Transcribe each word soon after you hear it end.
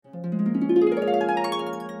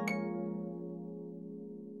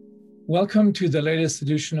Welcome to the latest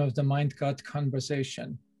edition of the Mind-Gut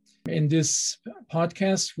Conversation. In this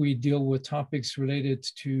podcast, we deal with topics related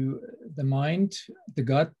to the mind, the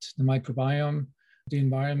gut, the microbiome, the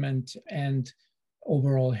environment, and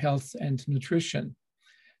overall health and nutrition.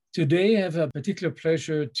 Today, I have a particular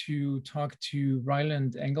pleasure to talk to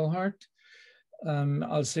Ryland Engelhart.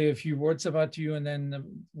 I'll say a few words about you and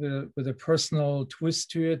then with a personal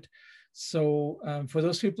twist to it. So for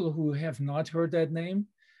those people who have not heard that name,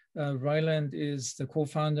 Ryland is the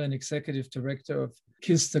co-founder and executive director of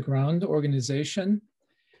Kiss the Ground organization.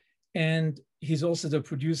 And he's also the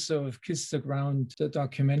producer of Kiss the Ground, the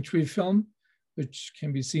documentary film, which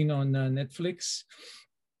can be seen on Netflix.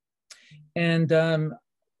 And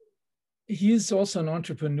he's also an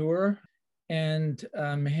entrepreneur and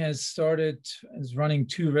is running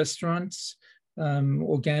two restaurants,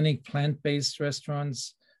 organic plant-based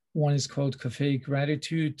restaurants. One is called Cafe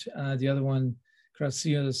Gratitude, the other one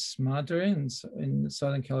Gracias Madre in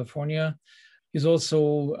Southern California. He's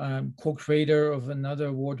also co-creator of another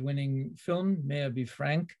award-winning film, May I Be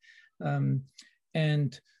Frank.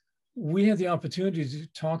 And we had the opportunity to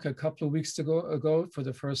talk a couple of weeks ago for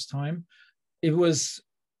the first time. It was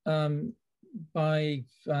by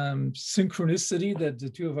synchronicity that the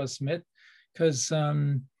two of us met, because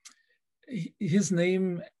his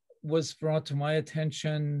name was brought to my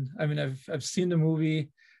attention. I mean, I've seen the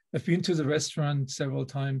movie, I've been to the restaurant several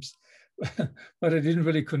times, but I didn't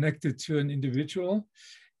really connect it to an individual.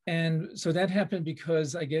 And so that happened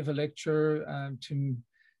because I gave a lecture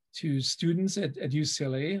to students at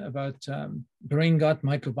UCLA about brain-gut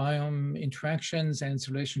microbiome interactions and its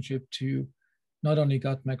relationship to not only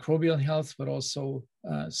gut microbial health, but also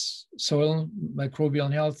soil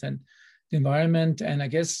microbial health and the environment. And I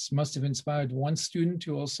guess must have inspired one student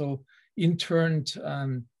who also interned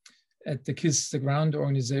at the Kiss the Ground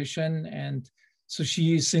organization. And so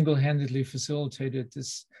she single-handedly facilitated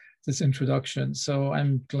this introduction. So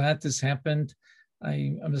I'm glad this happened.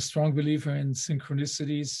 I'm a strong believer in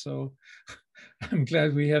synchronicities. So I'm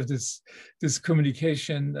glad we have this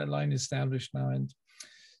communication line established now. And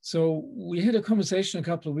so we had a conversation a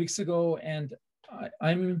couple of weeks ago, and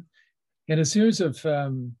I'm in a series of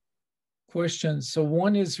questions. So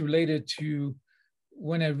one is related to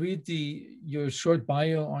when I read your short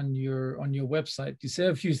bio on your website. You say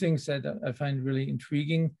a few things that I find really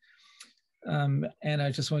intriguing, and I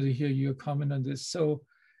just want to hear your comment on this. So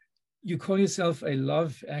you call yourself a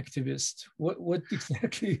love activist. What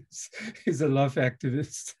exactly is a love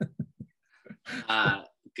activist?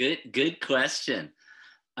 Good question.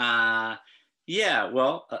 Yeah,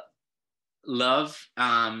 well, a love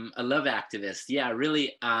activist. Yeah,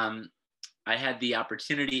 really. I had the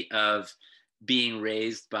opportunity of being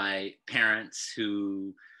raised by parents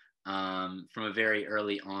who, from a very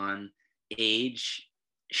early on age,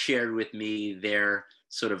 shared with me their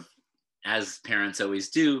sort of, as parents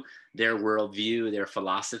always do, their worldview, their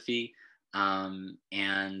philosophy.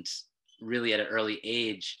 And really at an early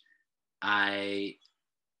age, I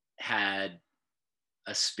had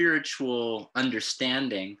a spiritual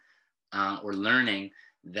understanding or learning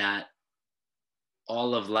that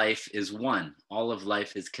all of life is one, all of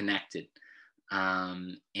life is connected.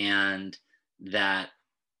 And that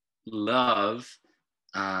love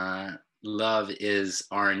is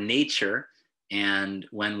our nature. And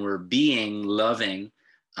when we're being loving,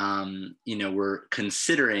 we're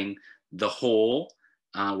considering the whole.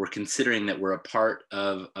 We're considering that we're a part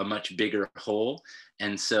of a much bigger whole.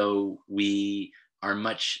 And so we are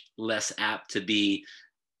much less apt to be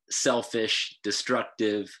selfish,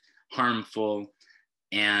 destructive, harmful.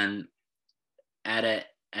 And at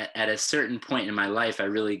a certain point in my life, I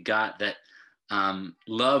really got that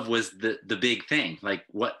love was the big thing. Like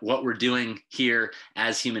what we're doing here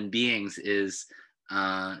as human beings is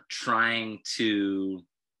trying to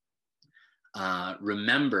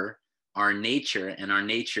remember our nature, and our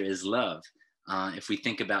nature is love. If we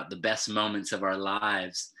think about the best moments of our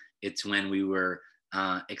lives, it's when we were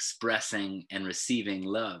expressing and receiving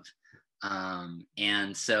love.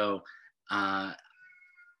 And so,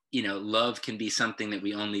 love can be something that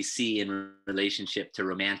we only see in relationship to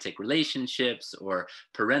romantic relationships or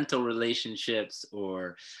parental relationships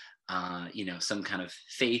or, some kind of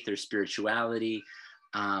faith or spirituality.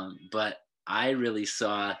 But I really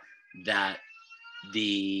saw that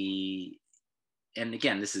and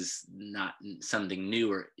again, this is not something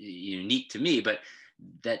new or unique to me, but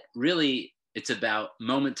that really it's about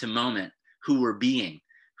moment to moment who we're being,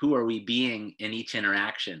 who are we being in each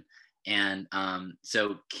interaction. And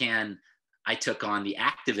so I took on the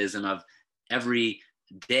activism of every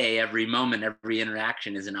day, every moment, every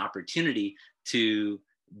interaction is an opportunity to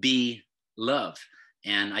be love.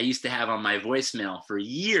 And I used to have on my voicemail for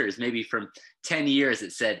years, maybe from 10 years,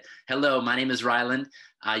 it said, "Hello, my name is Ryland.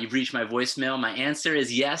 You've reached my voicemail. My answer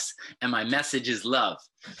is yes, and my message is love."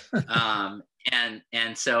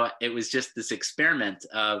 And so it was just this experiment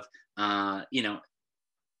of,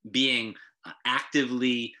 being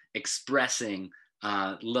actively expressing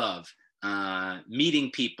love, meeting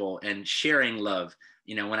people and sharing love.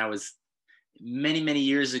 When I was many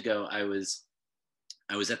years ago, I was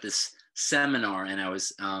at this seminar, and I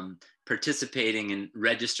was participating and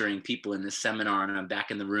registering people in this seminar, and I'm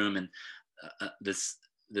back in the room, and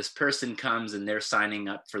this person comes and they're signing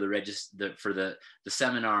up for the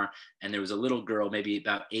seminar, and there was a little girl, maybe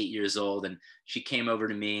about 8 years old, and she came over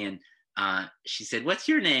to me, and she said, "What's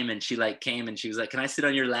your name?" And she came and she was like, "Can I sit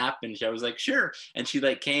on your lap?" And I was like, "Sure." And she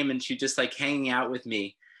came and she just hanging out with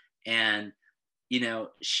me, and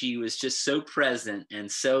she was just so present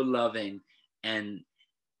and so loving, and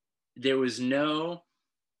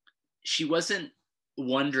she wasn't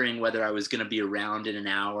wondering whether I was going to be around in an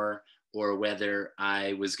hour or whether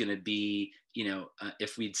I was going to be,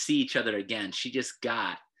 if we'd see each other again. She just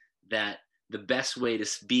got that the best way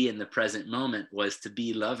to be in the present moment was to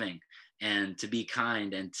be loving and to be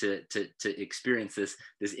kind and to experience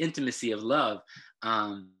this intimacy of love.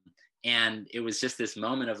 And it was just this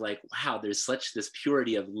moment of wow, there's such this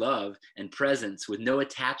purity of love and presence with no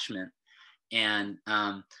attachment. And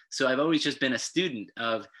so I've always just been a student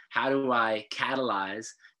of how do I catalyze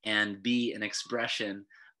and be an expression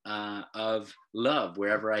of love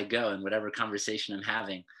wherever I go and whatever conversation I'm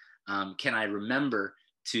having. Can I remember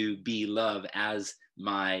to be love as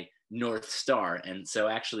my North Star? And so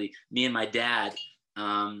actually me and my dad,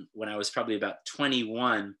 when I was probably about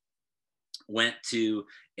 21, went to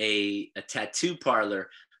a tattoo parlor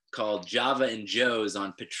called Java and Joe's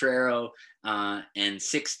on Potrero and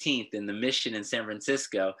 16th in the Mission in San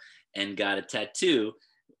Francisco, and got a tattoo.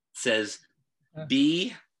 Says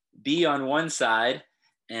be on one side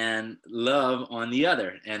and love on the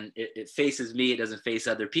other. And it faces me. It doesn't face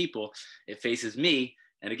other people. It faces me.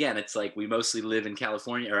 And again, it's we mostly live in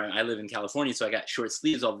California, or I live in California, so I got short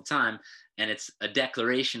sleeves all the time. And it's a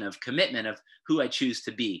declaration of commitment of who I choose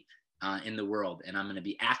to be in the world. And I'm going to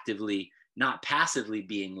be actively, not passively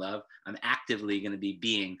being love. I'm actively going to be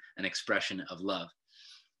being an expression of love.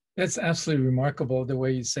 That's absolutely remarkable the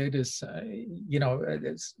way you say this.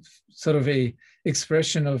 It's sort of a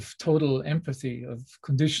expression of total empathy, of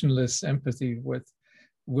conditionless empathy with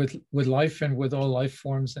life and with all life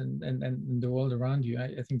forms and the world around you.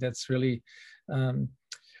 I think that's really so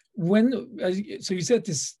you said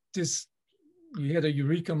this you had a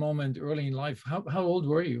eureka moment early in life. How old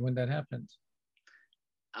were you when that happened?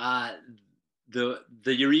 The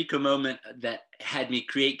eureka moment that had me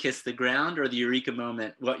create Kiss the Ground, or the eureka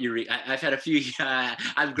moment, I've had a few,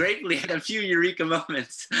 I've gratefully had a few eureka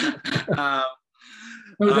moments. That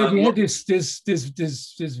you had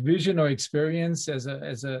this vision or experience as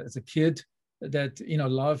a kid that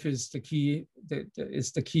love is the key, that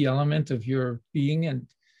is the key element of your being and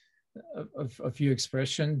of your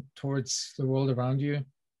expression towards the world around you.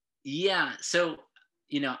 Yeah, so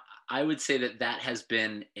I would say that has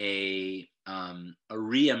been a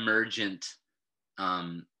re-emergent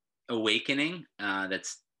awakening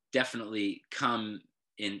that's definitely come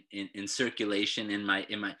in circulation in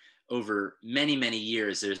my over many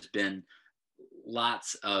years. There's been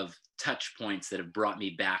lots of touch points that have brought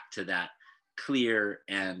me back to that clear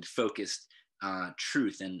and focused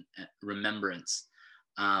truth and remembrance.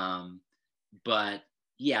 But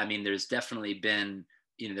yeah, I mean, there's definitely been,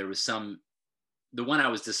 there was the one I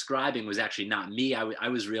was describing was actually not me. I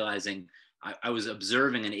was realizing, I was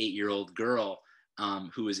observing an 8-year-old girl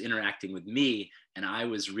who was interacting with me, and I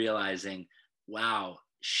was realizing, wow,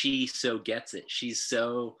 she so gets it. She's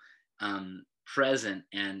so present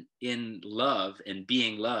and in love and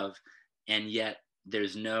being love, and yet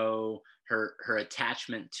there's no her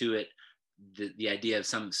attachment to it, the idea of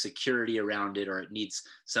some security around it, or it needs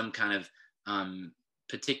some kind of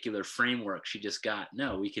particular framework. She just got,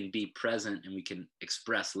 no, we can be present and we can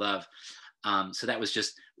express love. So that was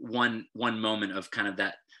just one moment of kind of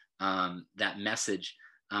that message.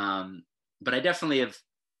 But I definitely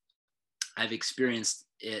I've experienced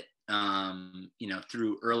it,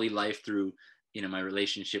 through early life, through, my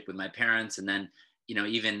relationship with my parents. And then,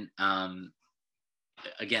 even,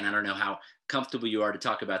 again, I don't know how comfortable you are to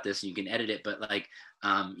talk about this, and you can edit it, but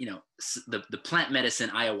the plant medicine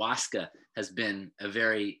ayahuasca has been a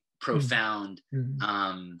very profound,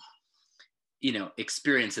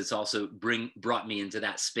 experience. That's also brought me into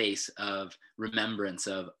that space of remembrance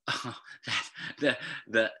of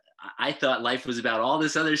I thought life was about all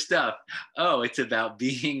this other stuff. Oh, it's about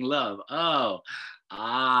being love. Oh,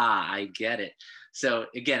 I get it. So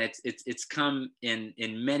again, it's come in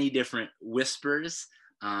many different whispers,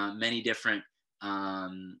 many different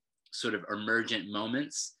sort of emergent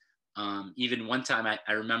moments. Even one time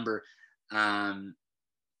I remember,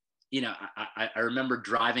 you know, I remember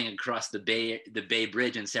driving across the Bay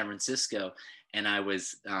Bridge in San Francisco, and I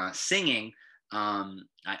was singing. I'm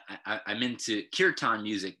into kirtan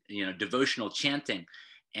music, you know, devotional chanting,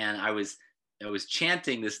 and I was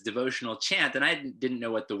chanting this devotional chant, and I didn't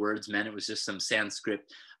know what the words meant. It was just some Sanskrit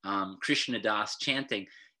Krishna Das chant,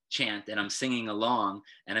 and I'm singing along,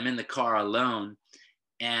 and I'm in the car alone,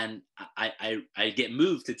 and I get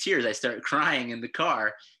moved to tears. I start crying in the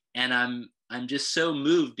car, and I'm just so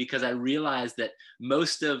moved because I realize that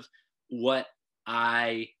most of what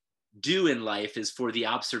I do in life is for the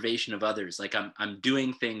observation of others. Like I'm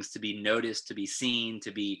doing things to be noticed, to be seen,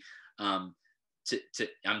 to be I'm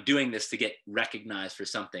doing this to get recognized for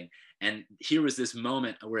something. And here was this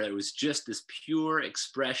moment where it was just this pure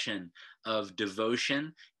expression of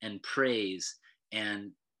devotion and praise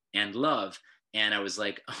and love. And I was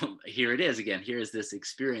like, oh, here it is again. Here is this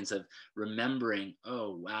experience of remembering,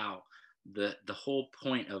 oh, wow, the whole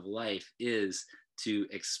point of life is to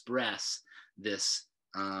express this,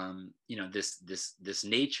 you know, this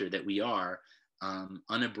nature that we are,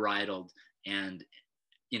 unbridled, and,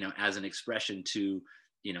 you know, as an expression to,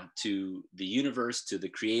 you know, to the universe, to the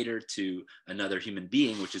creator, to another human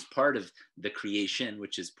being, which is part of the creation,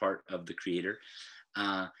 which is part of the creator.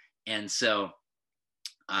 And so,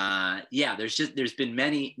 yeah, there's been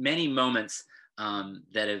many moments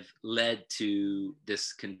that have led to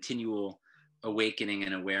this continual awakening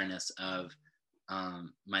and awareness of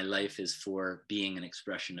my life is for being an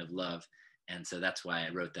expression of love. And so that's why I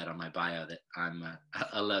wrote that on my bio, that I'm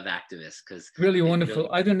a love activist, because really wonderful.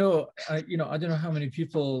 I don't know, you know, I don't know how many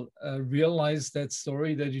people realize that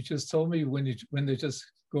story that you just told me when they just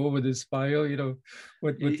go over this bio, you know,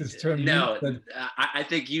 what this term no, means. I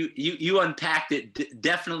think you unpacked it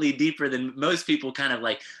definitely deeper than most people. Kind of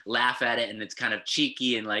like laugh at it, and it's kind of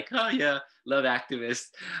cheeky and like, oh yeah, love activist.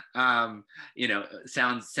 You know,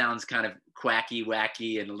 sounds kind of quacky,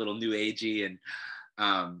 wacky, and a little new agey, and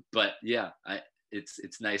but yeah,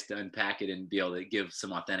 it's nice to unpack it and be able to give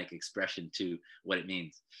some authentic expression to what it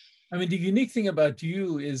means. I mean, the unique thing about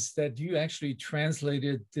you is that you actually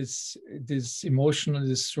translated this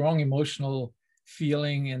strong emotional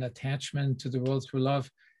feeling and attachment to the world through love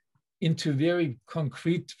into very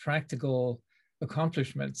concrete, practical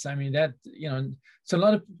accomplishments. I mean, that, you know,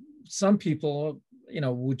 so some people, you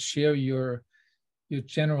know, would share your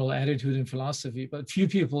general attitude and philosophy, but few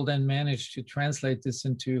people then manage to translate this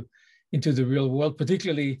into the real world,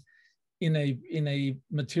 particularly in a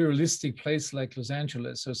materialistic place like Los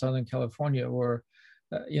Angeles or Southern California, or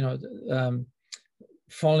you know,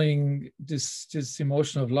 following this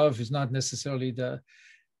emotion of love is not necessarily the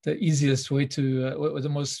easiest way to, or the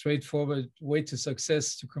most straightforward way to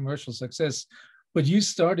success, to commercial success. But you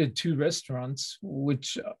started 2 restaurants,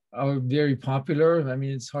 which are very popular. I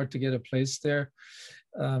mean, it's hard to get a place there.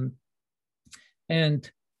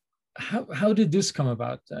 And how did this come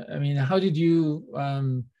about? I mean, how did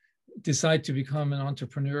you decide to become an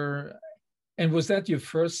entrepreneur? And was that your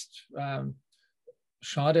first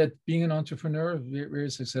shot at being an entrepreneur, very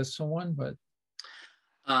successful one? But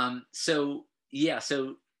so yeah,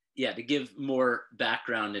 to give more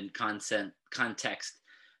background and context,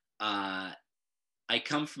 I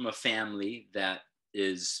come from a family that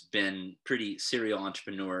has been pretty serial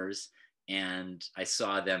entrepreneurs, and I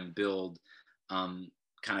saw them build kind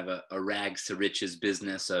of a rags to riches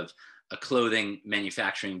business of a clothing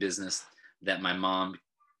manufacturing business that my mom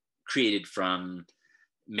created from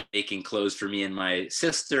making clothes for me and my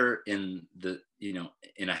sister in a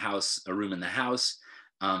room in the house,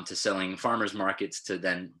 to selling farmers markets, to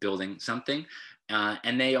then building something.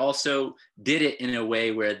 And they also did it in a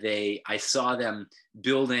way where I saw them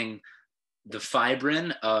building the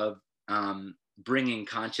fibrin of bringing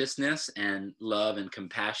consciousness and love and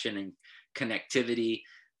compassion and connectivity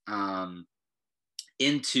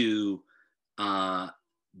into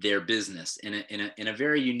their business in a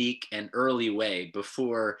very unique and early way,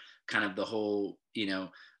 before kind of the whole, you know,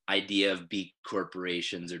 idea of B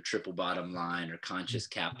corporations or triple bottom line or conscious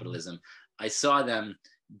capitalism. I saw them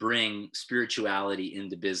bring spirituality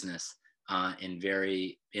into business in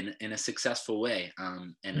a successful way,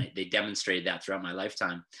 and they demonstrated that throughout my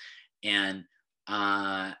lifetime. And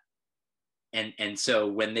so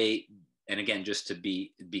when they, and again, just to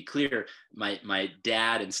be clear, my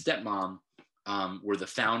dad and stepmom were the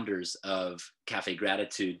founders of Cafe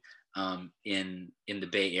Gratitude in the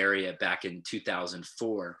Bay Area back in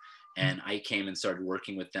 2004. And I came and started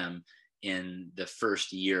working with them in the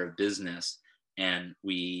first year of business. And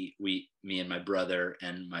me and my brother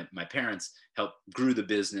and my parents helped grew the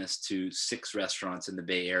business to 6 restaurants in the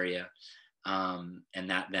Bay Area. And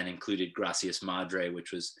that then included Gracias Madre,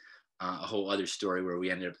 which was a whole other story, where we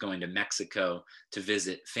ended up going to Mexico to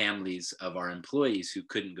visit families of our employees who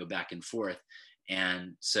couldn't go back and forth.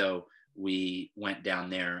 And so we went down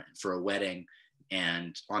there for a wedding.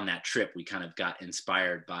 And on that trip, we kind of got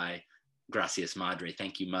inspired by Gracias Madre.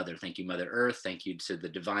 Thank you, Mother. Thank you, Mother Earth. Thank you to the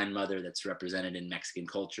Divine Mother that's represented in Mexican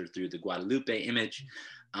culture through the Guadalupe image.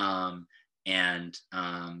 And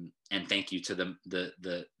thank you to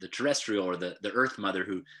the terrestrial, or the Earth Mother,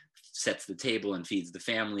 who sets the table and feeds the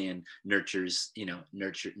family and nurtures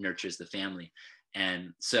the family.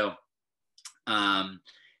 And so, and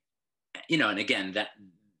again, that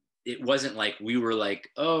it wasn't like we were like,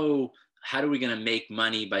 oh, how are we going to make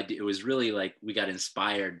money it was really like we got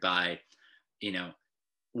inspired by,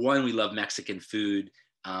 one, we love Mexican food.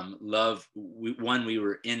 We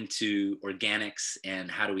were into organics and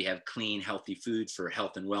how do we have clean, healthy food for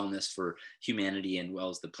health and wellness for humanity and well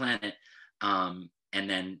as the planet. And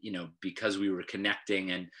then, because we were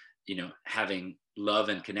connecting and, having love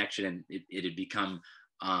and connection, and it had become,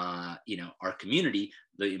 our community.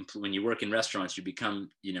 When you work in restaurants, you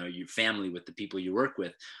become, your family with the people you work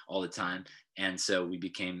with all the time. And so we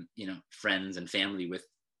became, friends and family with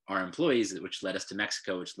our employees, which led us to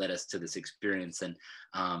Mexico, which led us to this experience and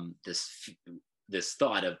this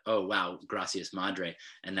thought of, oh, wow, Gracias Madre.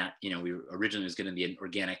 And that, we originally was going to be an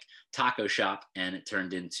organic taco shop, and it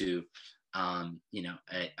turned into,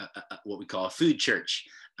 what we call a food church,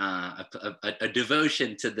 a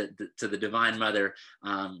devotion to the Divine Mother,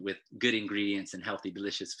 with good ingredients and healthy,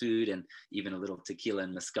 delicious food, and even a little tequila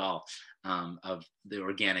and mezcal of the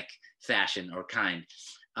organic fashion or kind.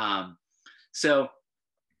 So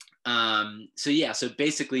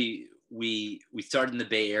basically we started in the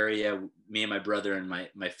Bay Area. Me and my brother and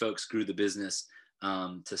my folks grew the business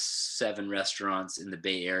to 7 restaurants in the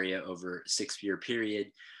Bay Area over a 6-year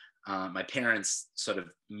period. My parents sort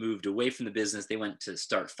of moved away from the business. They went to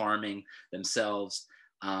start farming themselves.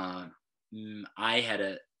 I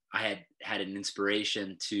had an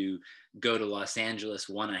inspiration to go to Los Angeles.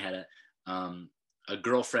 One, I had a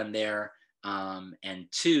girlfriend there, and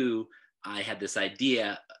 2, I had this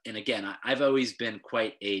idea. And again, I've always been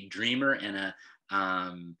quite a dreamer and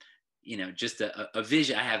just a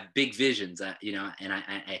vision. I have big visions, and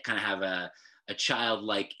I kind of have a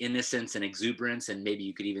childlike innocence and exuberance, and maybe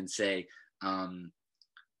you could even say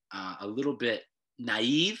a little bit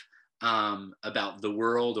naive about the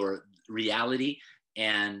world or reality.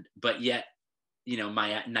 But yet,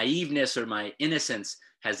 my naiveness or my innocence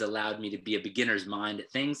has allowed me to be a beginner's mind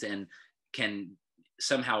at things and can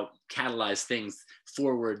somehow catalyze things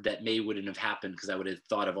forward that wouldn't have happened because I would have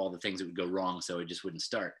thought of all the things that would go wrong, so it just wouldn't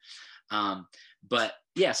start. But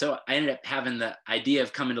yeah, so I ended up having the idea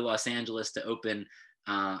of coming to Los Angeles to open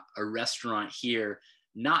a restaurant here,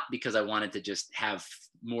 not because I wanted to just have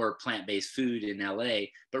more plant-based food in LA,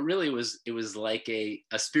 but really it was like a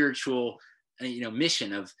spiritual,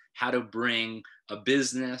 mission of how to bring a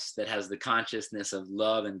business that has the consciousness of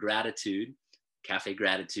love and gratitude, Cafe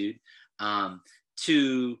Gratitude,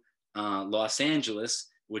 to Los Angeles,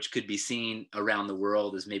 which could be seen around the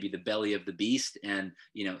world as maybe the belly of the beast, and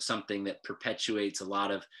something that perpetuates a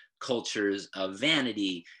lot of cultures of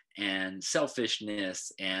vanity and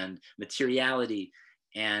selfishness and materiality.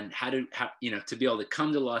 And how to be able to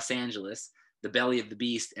come to Los Angeles, the belly of the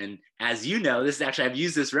beast. And as you know, this is actually, I've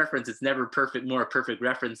used this reference. It's never more perfect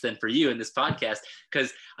reference than for you in this podcast,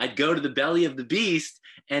 because I'd go to the belly of the beast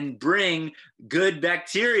and bring good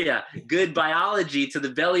bacteria, good biology to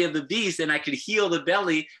the belly of the beast. And I could heal the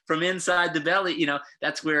belly from inside the belly.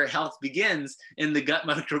 That's where health begins, in the gut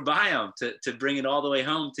microbiome, to bring it all the way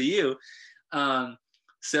home to you.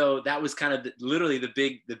 So that was kind of literally the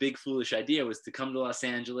big foolish idea, was to come to Los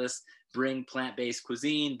Angeles, bring plant-based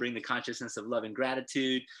cuisine, bring the consciousness of love and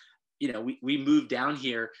gratitude. We moved down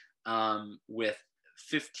here with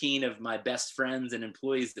 15 of my best friends and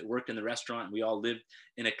employees that work in the restaurant. We all lived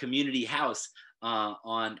in a community house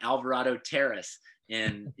on Alvarado Terrace,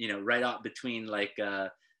 and right out between like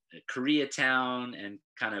Koreatown and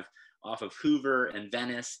kind of off of Hoover and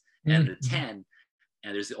Venice and the 10.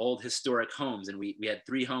 And there's the old historic homes, and we had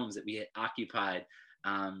 3 homes that we had occupied,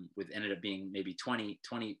 with ended up being maybe 20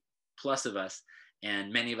 plus of us,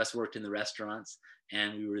 and many of us worked in the restaurants,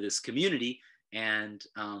 and we were this community, and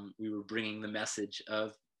we were bringing the message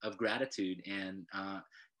of gratitude and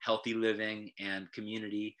healthy living and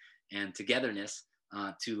community and togetherness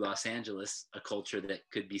to Los Angeles, a culture that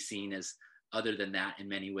could be seen as other than that in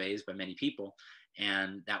many ways by many people.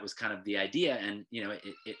 And that was kind of the idea. And, you know,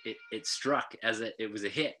 it struck as it was a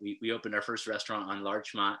hit. We opened our first restaurant on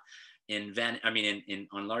Larchmont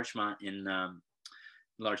on Larchmont in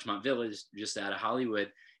Larchmont Village, just out of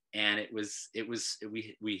Hollywood. And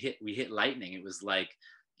we hit lightning. It was like,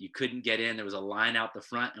 you couldn't get in. There was a line out the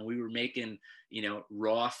front, and we were making, you know,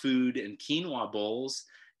 raw food and quinoa bowls.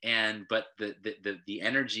 But the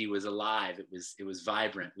energy was alive. It was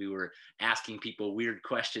vibrant. We were asking people weird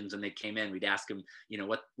questions when they came in. We'd ask them, you know,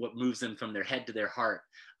 what moves them from their head to their heart.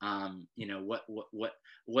 You know,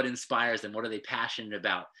 what inspires them? What are they passionate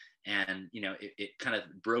about? And, you know, it kind of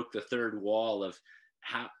broke the third wall of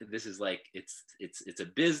how this is like, it's a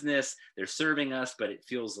business. They're serving us, but it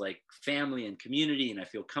feels like family and community, and I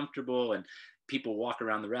feel comfortable, and people walk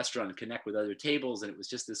around the restaurant and connect with other tables. And it was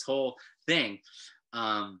just this whole thing.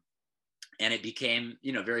 And it became,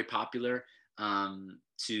 you know, very popular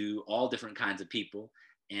to all different kinds of people.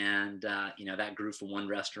 And, you know, that grew from one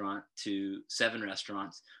restaurant to 7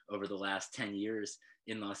 restaurants over the last 10 years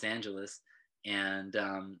in Los Angeles. And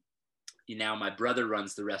now my brother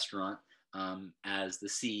runs the restaurant as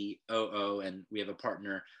the COO, and we have a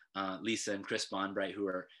partner, Lisa and Chris Bonbright, who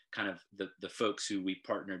are kind of the folks who we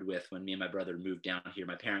partnered with when me and my brother moved down here.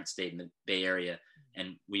 My parents stayed in the Bay Area,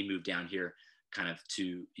 and we moved down here kind of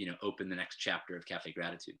to, you know, open the next chapter of Cafe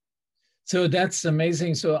Gratitude. So that's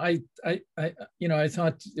amazing. So I you know, I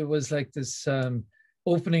thought it was like this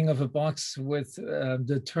opening of a box with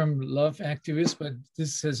the term love activist, but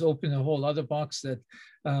this has opened a whole other box that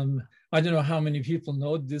I don't know how many people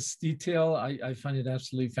know this detail. I find it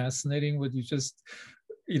absolutely fascinating what you just,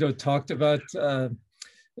 you know, talked about.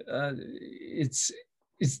 It's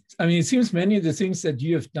I mean, it seems many of the things that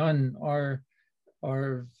you have done are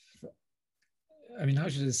I mean, how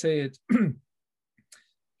should I say it?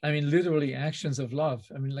 I mean, literally actions of love.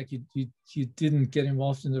 I mean, like you didn't get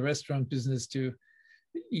involved in the restaurant business to,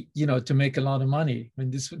 you know, to make a lot of money. I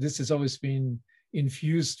mean, this has always been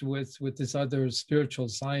infused with this other spiritual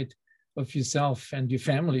side of yourself and your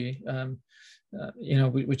family. You know,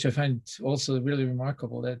 which I find also really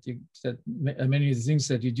remarkable, that many of the things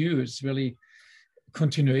that you do is really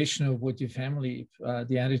continuation of what your family,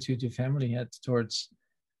 the attitude your family had towards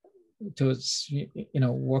you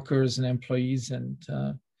know, workers and employees, and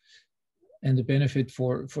the benefit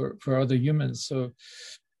for other humans. So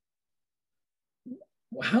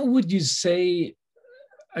how would you say,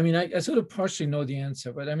 I mean, I sort of partially know the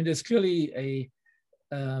answer, but I mean, there's clearly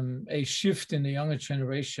a shift in the younger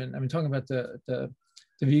generation. I mean, talking about the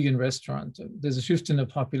vegan restaurant, there's a shift in the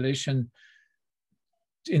population,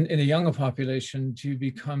 in the younger population, to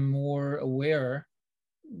become more aware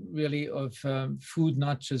really of food,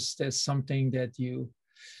 not just as something that you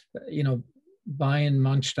know, buy and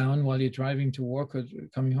munch down while you're driving to work or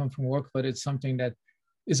coming home from work, but it's something that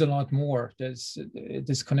is a lot more. There's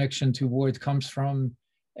this connection to where it comes from,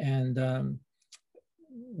 and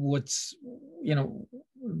what's, you know,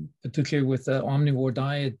 particularly with the omnivore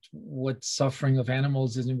diet, what suffering of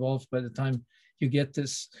animals is involved by the time you get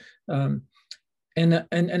this. And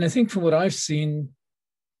I think from what I've seen,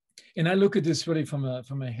 and I look at this really from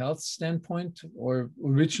a health standpoint, or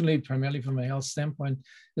originally primarily from a health standpoint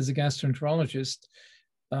as a gastroenterologist.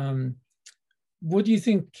 What do you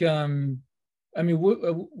think? I mean,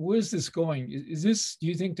 where's this going? Do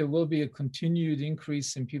you think there will be a continued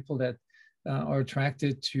increase in people that are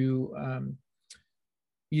attracted to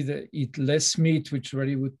either eat less meat, which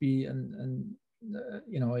already would be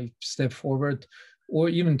you know, a step forward, or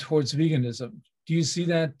even towards veganism? Do you see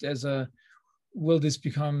that as will this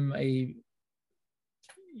become a,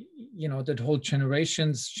 you know, that whole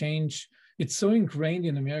generations change? It's so ingrained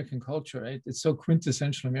in American culture, right? It's so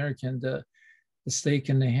quintessential American, the steak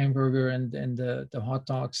and the hamburger and the hot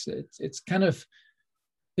dogs. It's kind of,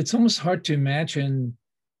 it's almost hard to imagine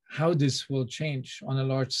how this will change on a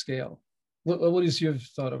large scale. What is your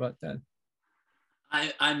thought about that?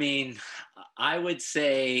 I mean, I would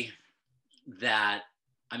say that,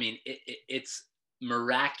 I mean, it's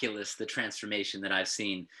miraculous, the transformation that I've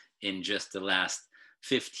seen in just the last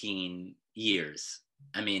 15 years.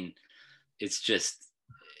 I mean, it's just,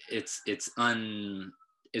 it's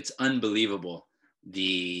unbelievable.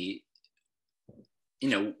 You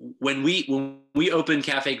know, when we opened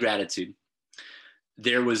Cafe Gratitude,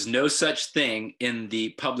 there was no such thing in the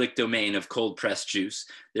public domain of cold pressed juice.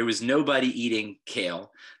 There was nobody eating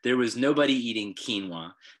kale. There was nobody eating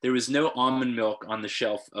quinoa. There was no almond milk on the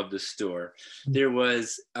shelf of the store. There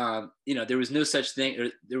was, you know, there was no such thing, or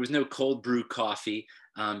there was no cold brew coffee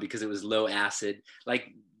because it was low acid.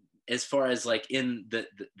 Like, as far as like in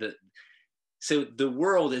so the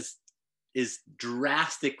world is is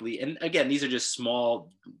drastically, and again, these are just small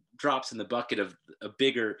drops in the bucket of a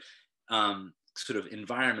bigger sort of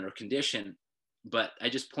environment or condition, but I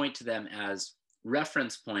just point to them as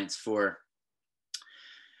reference points for,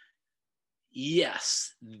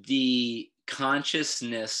 yes, the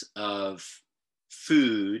consciousness of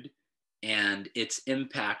food and its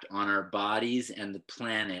impact on our bodies and the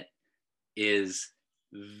planet is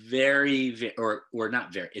very, or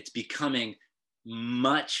not very, it's becoming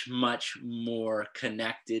much, much more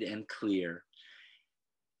connected and clear.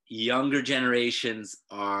 Younger generations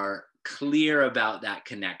are clear about that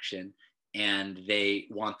connection, and they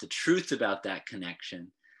want the truth about that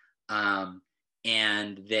connection.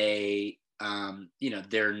 And they,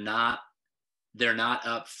 they're not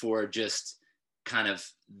up for just kind of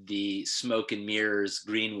the smoke and mirrors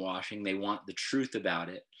greenwashing. They want the truth about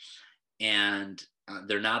it. And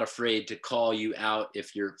they're not afraid to call you out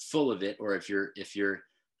if you're full of it, or if you're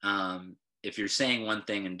saying one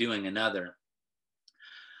thing and doing another.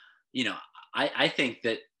 I think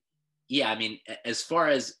that, yeah, I mean, as far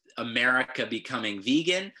as America becoming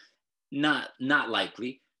vegan, not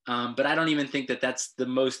likely. But I don't even think that that's the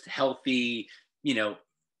most healthy,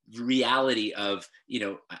 reality of,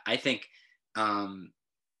 I think, I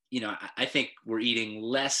think we're eating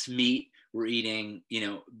less meat. We're eating,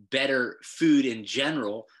 better food in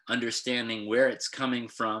general, understanding where it's coming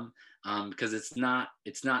from, because it's not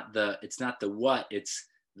the what, it's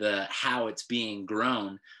the how it's being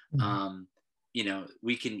grown.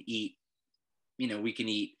 We can eat,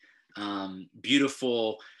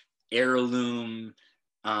 beautiful heirloom,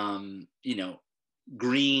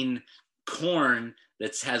 green corn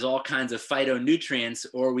that has all kinds of phytonutrients,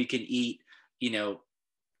 or we can eat,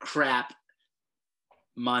 crap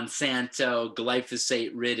Monsanto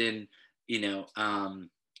glyphosate ridden,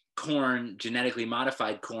 corn, genetically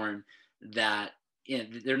modified corn that,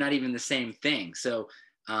 they're not even the same thing. So,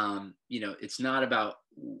 it's not about,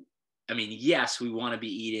 I mean, yes, we want to be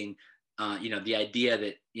eating, the idea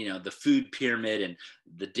that, the food pyramid and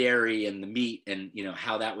the dairy and the meat and,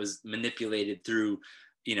 how that was manipulated through,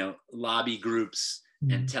 lobby groups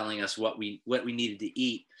and telling us what we needed to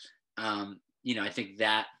eat. I think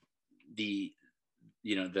that the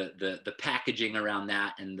packaging around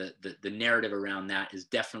that and the narrative around that is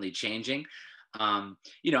definitely changing. I'm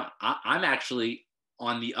actually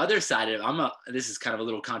on the other side of it. This is kind of a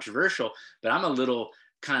little controversial, but I'm a little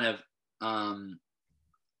kind of, I'm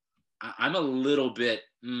a little bit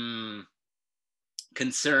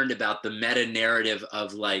concerned about the meta narrative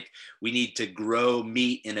of, like, we need to grow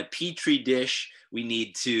meat in a petri dish. We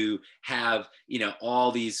need to have,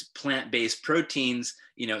 all these plant-based proteins,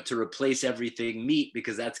 to replace everything meat,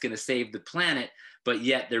 because that's going to save the planet. But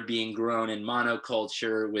yet they're being grown in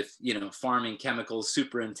monoculture with, farming chemicals,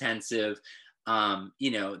 super intensive,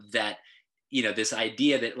 this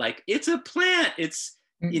idea that, like, it's a plant, it's,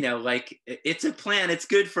 like, it's a plant, it's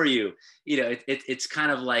good for you. It's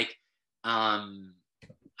kind of like,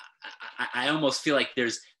 I almost feel like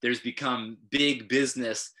there's become big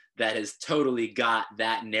business that has totally got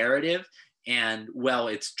that narrative. And, well,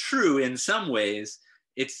 it's true in some ways.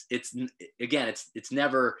 It's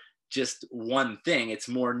never just one thing. It's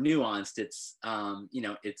more nuanced. It's,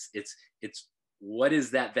 it's what is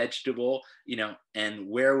that vegetable, and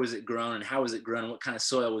where was it grown, and how was it grown, and what kind of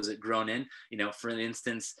soil was it grown in? For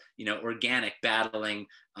instance, organic battling,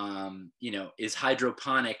 is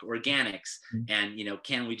hydroponic organics, and,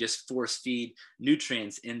 can we just force feed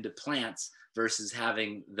nutrients into plants versus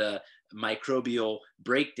having the microbial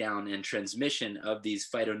breakdown and transmission of these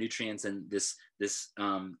phytonutrients and this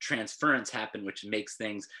transference happen, which makes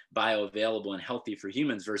things bioavailable and healthy for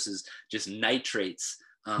humans, versus just nitrates,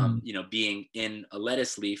 being in a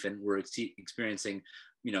lettuce leaf, and we're experiencing,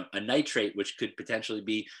 a nitrate, which could potentially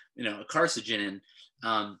be, a carcinogen.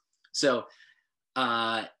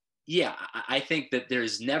 I think that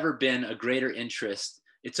there's never been a greater interest.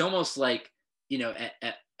 It's almost like,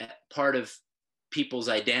 at part of people's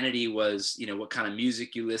identity was, what kind of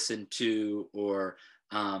music you listen to, or,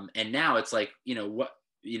 and now it's like, what,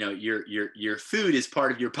 your food is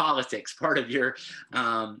part of your politics, part of your,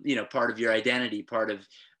 part of your identity, part of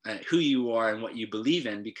who you are and what you believe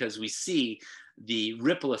in, because we see the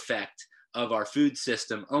ripple effect of our food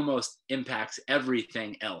system almost impacts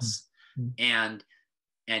everything else. And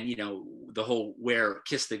the whole where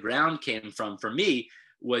Kiss the Ground came from for me,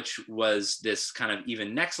 which was this kind of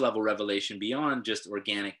even next level revelation beyond just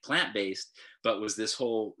organic plant-based, but was this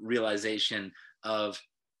whole realization of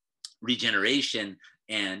regeneration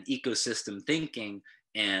and ecosystem thinking,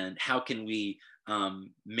 and how can we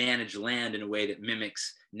manage land in a way that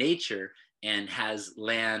mimics nature and has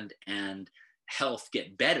land and health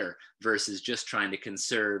get better versus just trying to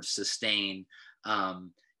conserve, sustain,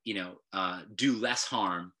 do less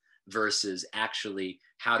harm, versus actually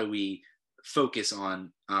how do we focus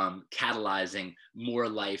on catalyzing more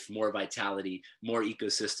life, more vitality, more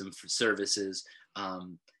ecosystem for services,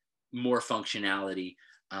 more functionality.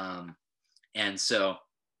 And so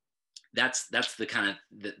that's the kind of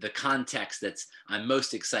the context that's I'm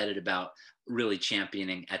most excited about really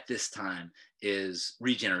championing at this time is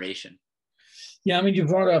regeneration. Yeah, I mean, you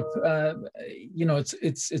brought up,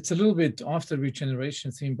 it's a little bit off the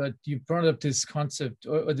regeneration theme, but you brought up this concept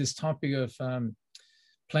or this topic of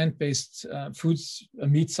plant-based foods,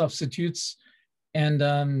 meat substitutes, and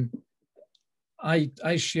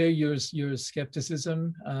I share your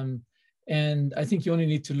skepticism, and I think you only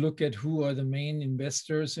need to look at who are the main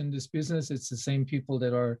investors in this business. It's the same people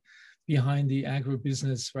that are behind the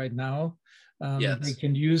agribusiness right now. Yes.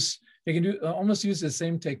 They can almost use the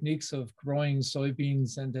same techniques of growing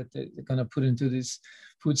soybeans and that they're going to put into this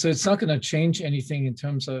food. So it's not going to change anything in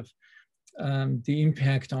terms of the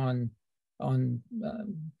impact on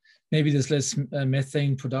maybe there's less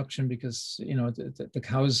methane production because the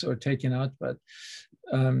cows are taken out, but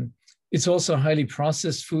it's also highly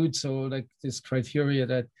processed food. So like this criteria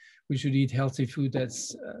that we should eat healthy food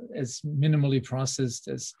that's as minimally processed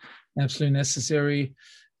as absolutely necessary.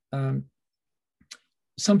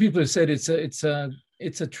 Some people have said it's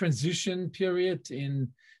a transition period in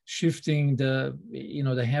shifting the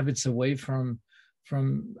habits away from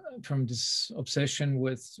this obsession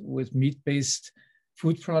with meat-based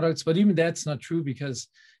food products. But even that's not true, because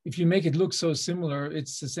if you make it look so similar,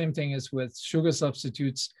 it's the same thing as with sugar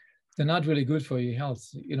substitutes. They're not really good for your health.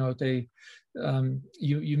 You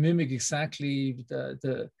mimic exactly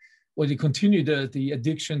you continue the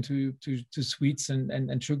addiction to sweets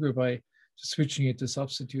and sugar by switching it to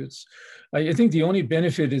substitutes. I think the only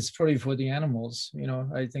benefit is probably for the animals.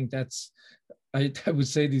 I think I would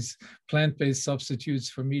say these plant-based substitutes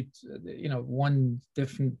for meat, one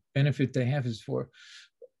different benefit they have is for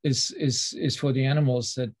the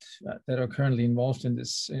animals that are currently involved in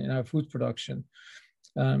our food production.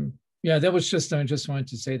 That was I just wanted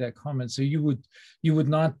to say that comment. So you would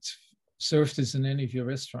not serve this in any of your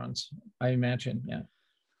restaurants, I imagine. Yeah.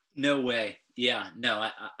 No way. Yeah. No.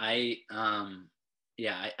 I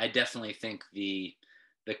definitely think the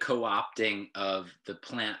co-opting of the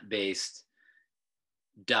plant-based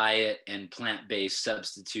diet and plant-based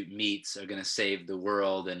substitute meats are going to save the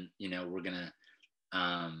world, and we're going to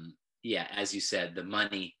as you said, the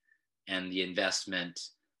money and the investment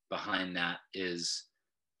behind that is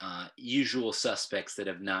usual suspects that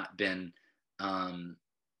have not been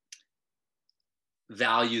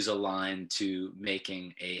values aligned to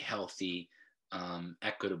making a healthy,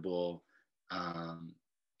 equitable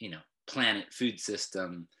planet, food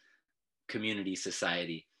system, community,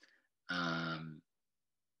 society.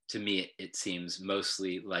 To me, it seems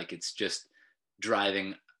mostly like it's just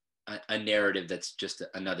driving a narrative that's just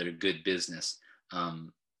another good business,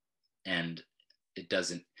 and it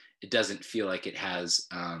doesn't feel like it has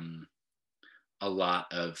a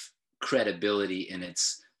lot of credibility in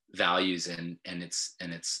its values and its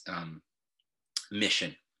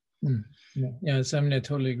mission. Yes, I mean, I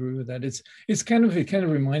totally agree with that. It kind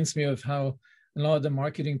of reminds me of how a lot of the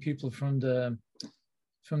marketing people from the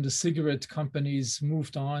cigarette companies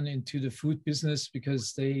moved on into the food business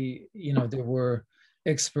because they were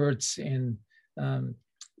experts in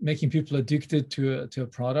making people addicted to a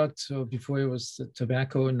product. So before it was the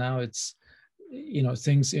tobacco, now it's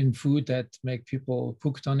things in food that make people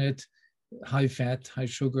hooked on it, high fat, high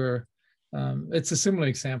sugar. It's a similar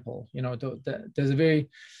example. There's a very,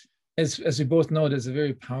 as we both know, there's a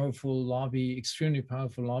very powerful lobby, extremely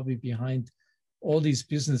powerful lobby behind all these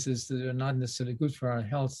businesses that are not necessarily good for our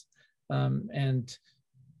health. And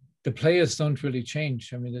the players don't really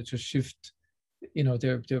change. I mean, they just shift,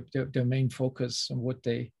 their main focus on what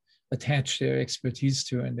they attach their expertise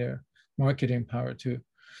to and their marketing power to.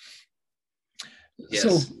 Yes.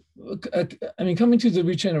 So, I mean, coming to the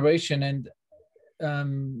regeneration and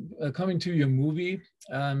coming to your movie.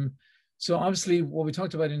 So obviously what we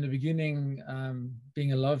talked about in the beginning,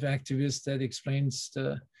 being a love activist, that explains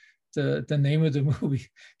the name of the movie,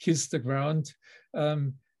 Kiss the Ground.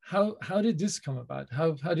 How did this come about?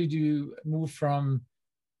 How did you move from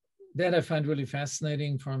that? I find really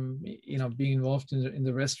fascinating, from being involved in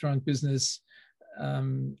the restaurant business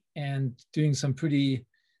and doing some pretty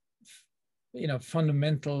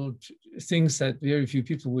fundamental things that very few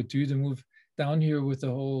people would do, to move down here with the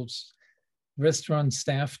whole restaurant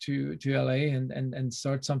staff to LA and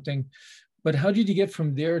start something. But how did you get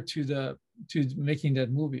from there to making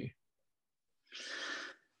that movie?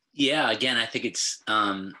 Yeah, again, I think it's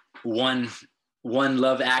one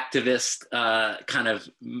love activist kind of,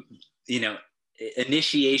 you know,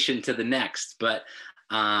 initiation to the next. But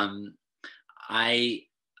um, I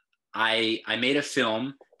I made a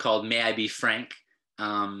film called May I Be Frank,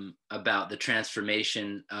 about the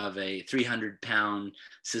transformation of a 300-pound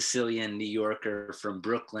Sicilian New Yorker from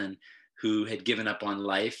Brooklyn who had given up on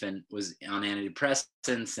life and was on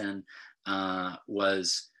antidepressants and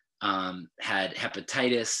was had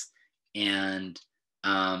hepatitis, and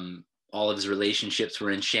all of his relationships were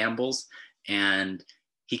in shambles. And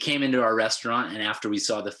he came into our restaurant, and after we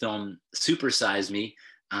saw the film Supersize Me,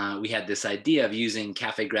 we had this idea of using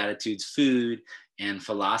Cafe Gratitude's food and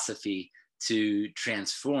philosophy to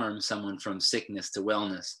transform someone from sickness to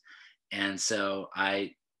wellness. And so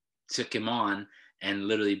I took him on and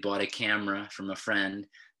literally bought a camera from a friend.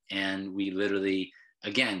 And we literally,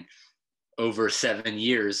 again, over 7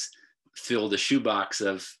 years, filled a shoebox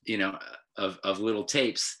of, of little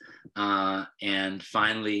tapes. And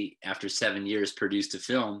finally, after 7 years, produced a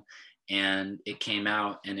film. And it came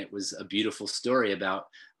out, and it was a beautiful story about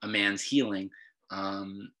a man's healing,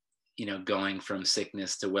 going from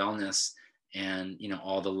sickness to wellness, and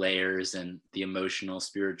all the layers and the emotional,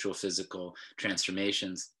 spiritual, physical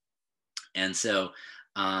transformations. And so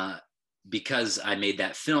because I made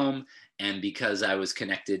that film, and because I was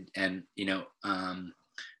connected and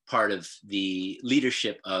part of the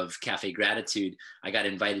leadership of Cafe Gratitude, I got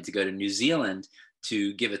invited to go to New Zealand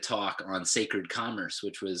to give a talk on sacred commerce,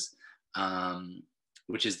 which is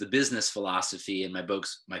the business philosophy. And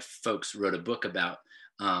my folks wrote a book about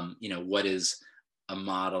what is a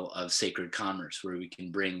model of sacred commerce, where we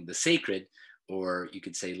can bring the sacred, or you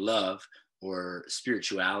could say love, or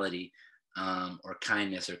spirituality, or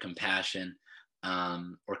kindness, or compassion,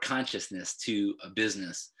 or consciousness to a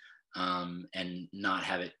business, and not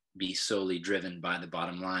have it be solely driven by the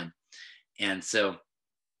bottom line. And so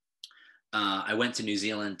I went to New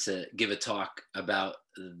Zealand to give a talk about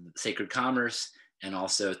sacred commerce, and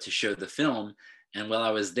also to show the film. And while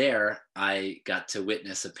I was there, I got to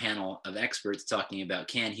witness a panel of experts talking about,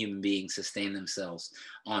 can human beings sustain themselves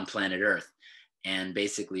on planet Earth? And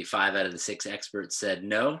basically 5 out of the 6 experts said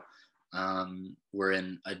no. We're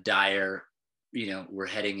in a dire, we're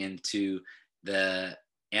heading into the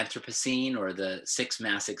Anthropocene, or the 6th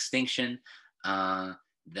mass extinction,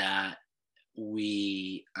 that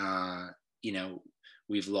we,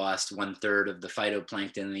 we've lost 1/3 of the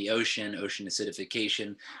phytoplankton in the ocean. Ocean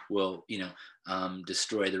acidification will,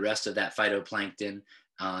 destroy the rest of that phytoplankton.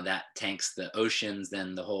 That tanks the oceans,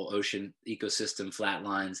 then the whole ocean ecosystem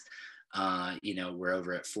flatlines. We're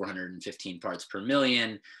over at 415 parts per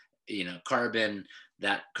million. Carbon,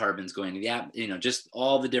 that carbon's going to the atmosphere. Just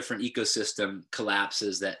all the different ecosystem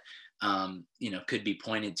collapses that could be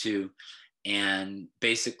pointed to. And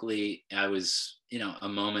basically I was a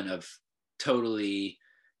moment of totally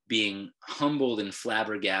being humbled and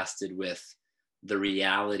flabbergasted with the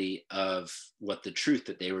reality of what the truth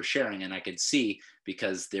that they were sharing. And I could see,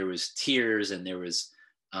 because there was tears, and there was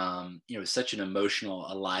such an emotional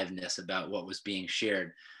aliveness about what was being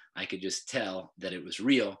shared. I could just tell that it was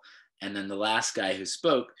real. And then the last guy who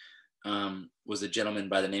spoke was a gentleman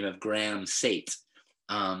by the name of Graham Sate,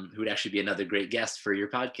 who would actually be another great guest for your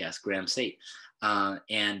podcast, Graham Sate.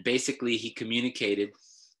 And basically he communicated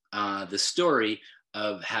the story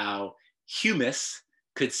of how humus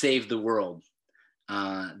could save the world,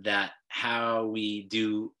 that how we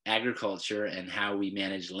do agriculture and how we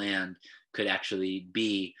manage land could actually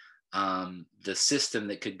be the system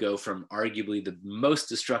that could go from arguably the most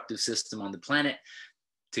destructive system on the planet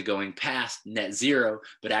to going past net zero,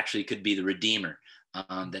 but actually could be the redeemer,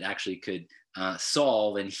 that actually could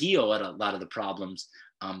solve and heal at a lot of the problems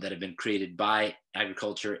that have been created by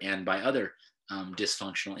agriculture and by other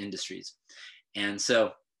dysfunctional industries. And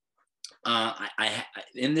so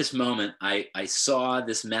in this moment, I saw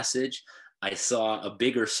this message. I saw a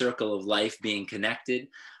bigger circle of life being connected.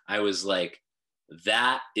 I was like,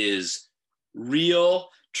 that is real,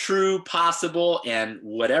 true, possible. And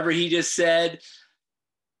whatever he just said,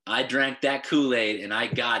 I drank that Kool-Aid and I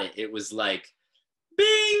got it. It was like,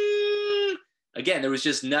 bing! Again, there was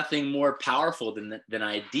just nothing more powerful than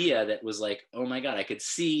idea that was like, oh my God, I could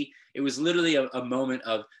see. It was literally a moment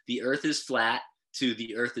of the earth is flat to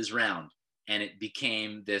the earth is round. And it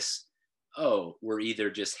became this, oh, we're either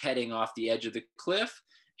just heading off the edge of the cliff,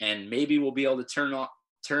 and maybe we'll be able to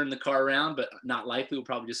turn the car around, but not likely. We'll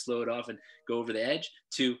probably just slow it off and go over the edge,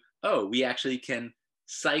 to, oh, we actually can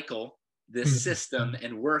cycle this system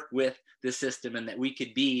and work with this system, and that we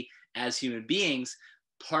could be, as human beings,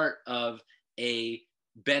 part of the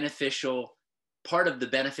beneficial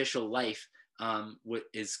life what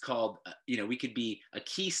is called, we could be a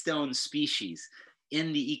keystone species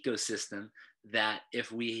in the ecosystem, that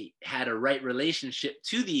if we had a right relationship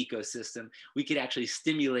to the ecosystem, we could actually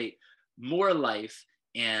stimulate more life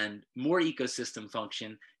and more ecosystem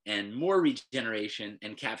function and more regeneration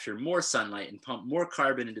and capture more sunlight and pump more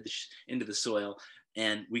carbon into the soil.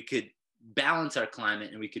 And we could balance our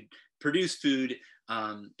climate and we could produce food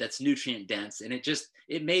that's nutrient dense. And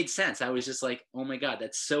it made sense. I was just like, oh my God,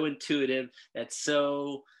 that's so intuitive. That's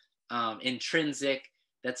so intrinsic.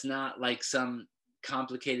 That's not like some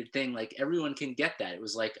complicated thing. Like everyone can get that. It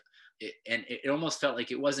was like, it almost felt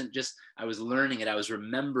like it wasn't just, I was learning it. I was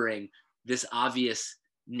remembering this obvious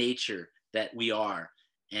nature that we are.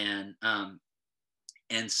 And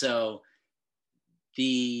so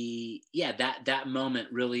that moment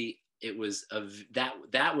really, it was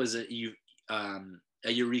that was a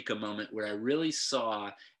eureka moment where I really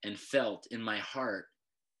saw and felt in my heart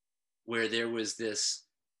where there was this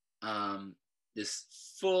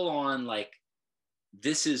full on, like,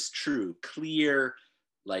 this is true, clear,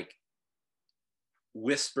 like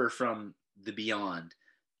whisper from the beyond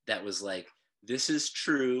that was like, this is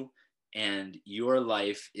true, and your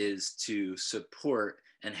life is to support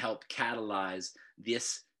and help catalyze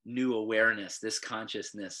this new awareness, this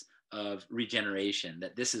consciousness of regeneration,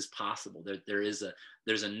 that this is possible.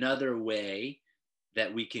 There's another way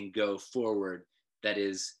that we can go forward that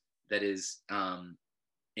is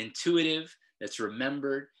intuitive, that's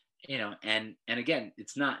remembered, and again,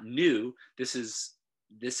 it's not new. This is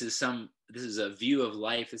a view of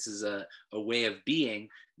life. This is a way of being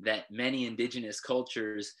that many indigenous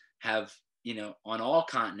cultures have, on all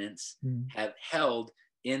continents, have held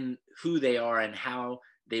in who they are and how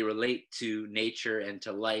they relate to nature and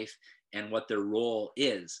to life and what their role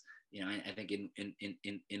is. I think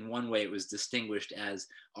in one way it was distinguished as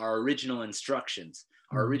our original instructions.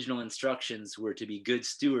 Our original instructions were to be good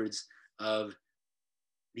stewards of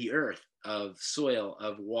the earth, of soil,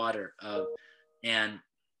 of water, and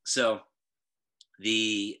so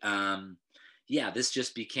this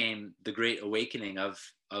just became the great awakening of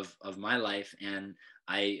my life. And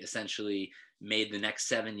I essentially made the next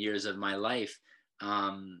 7 years of my life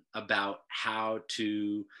about how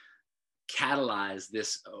to catalyze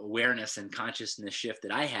this awareness and consciousness shift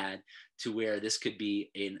that I had to where this could be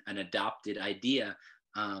an adopted idea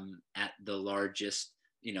at the largest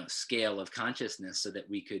scale of consciousness, so that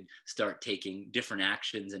we could start taking different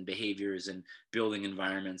actions and behaviors and building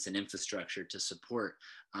environments and infrastructure to support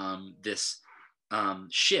this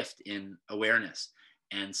shift in awareness.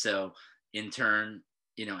 And so in turn,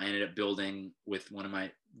 I ended up building with one of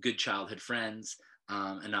my good childhood friends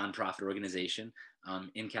a nonprofit organization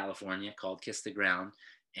in California called Kiss the Ground.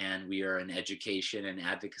 And we are an education and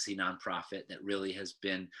advocacy nonprofit that really has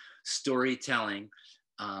been storytelling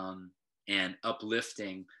and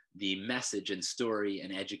uplifting the message and story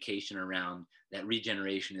and education around that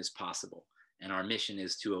regeneration is possible. And our mission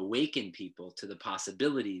is to awaken people to the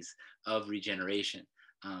possibilities of regeneration,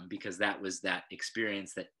 because that was that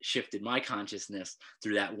experience that shifted my consciousness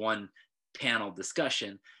through that one panel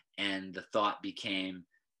discussion. And the thought became,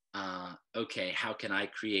 okay, how can I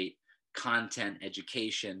create content,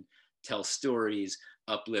 education, tell stories,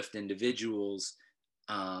 uplift individuals,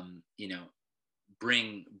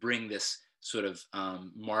 bring this sort of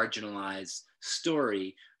marginalized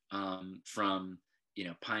story from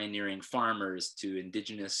pioneering farmers to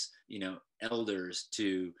indigenous elders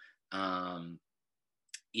to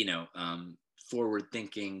forward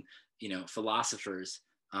thinking philosophers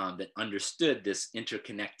that understood this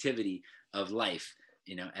interconnectivity of life,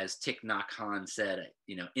 as Thich Nhat Hanh said,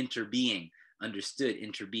 interbeing, understood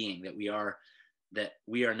interbeing, that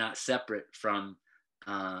we are not separate from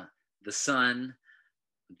the sun,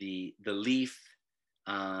 the leaf,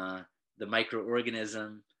 the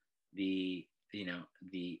microorganism, the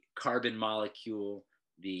carbon molecule,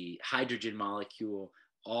 the hydrogen molecule,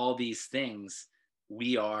 all these things,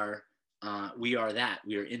 we are that. We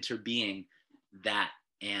are interbeing that.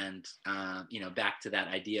 And back to that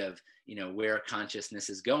idea of where consciousness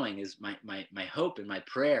is going, is my hope and my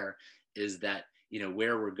prayer is that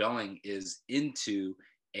where we're going is into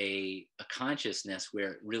a consciousness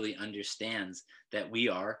where it really understands that we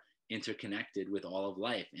are interconnected with all of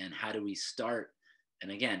life. And how do we start?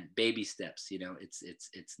 And again, baby steps.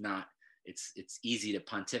 It's easy to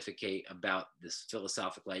pontificate about this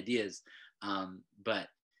philosophical ideas, but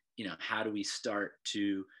how do we start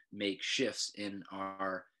to make shifts in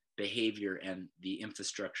our behavior and the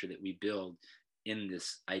infrastructure that we build in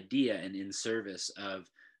this idea, and in service of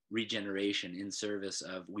regeneration, in service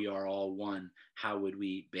of we are all one? How would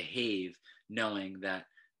we behave knowing that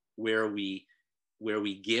where we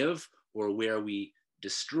give or where we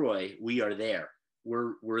destroy, we are there.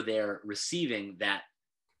 We're there receiving that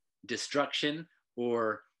destruction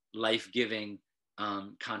or life-giving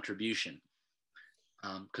contribution,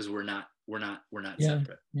 because we're not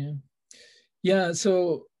separate. Yeah.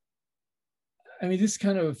 So, I mean, this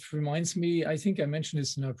kind of reminds me, I think I mentioned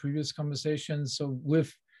this in our previous conversation. So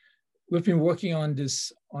we've been working on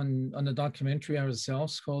this, on a documentary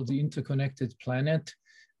ourselves called The Interconnected Planet,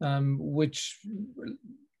 which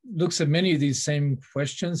looks at many of these same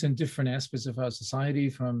questions in different aspects of our society,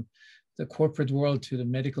 from the corporate world to the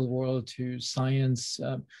medical world to science.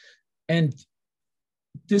 And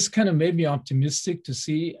this kind of made me optimistic to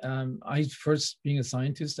see. I first, being a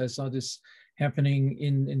scientist, I saw this happening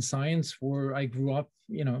in science where I grew up,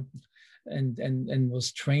 and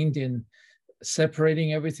was trained in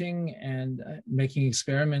separating everything and making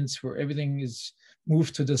experiments where everything is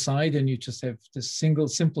moved to the side, and you just have this single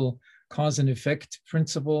simple cause and effect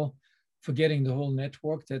principle, forgetting the whole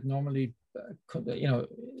network that normally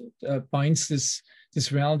binds this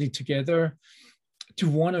reality together to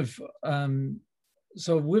one of.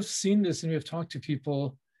 So we've seen this, and we've talked to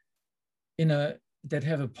people that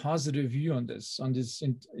have a positive view on this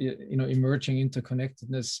emerging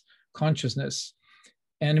interconnectedness consciousness.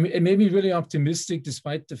 And it made me really optimistic,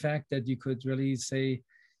 despite the fact that you could really say,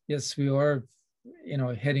 yes, we are,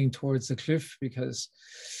 heading towards the cliff, because,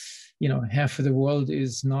 half of the world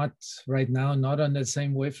is not right now, not on that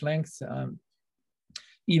same wavelength.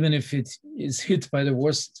 Even if it is hit by the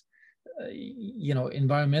worst,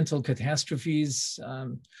 environmental catastrophes.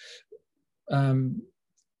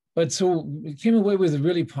 But so we came away with a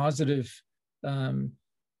really positive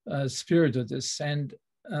spirit of this. And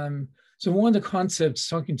so one of the concepts,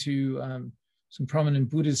 talking to some prominent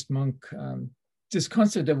Buddhist monk, this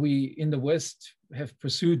concept that we in the West have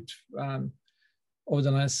pursued over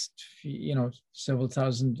the last, several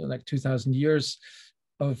thousand, like 2,000 years,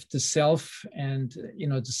 of the self, and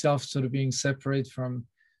the self sort of being separate from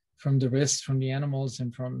the rest, from the animals,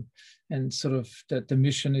 and sort of that the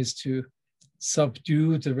mission is to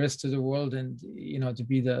subdue the rest of the world, and to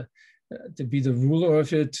be the ruler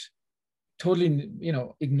of it, totally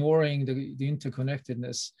ignoring the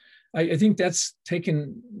interconnectedness. I think that's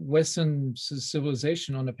taken Western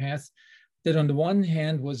civilization on a path that on the one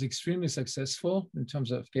hand was extremely successful in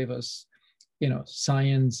terms of gave us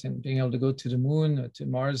science and being able to go to the moon or to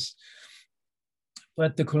Mars,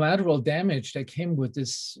 but the collateral damage that came with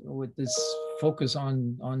this focus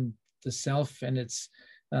on the self and its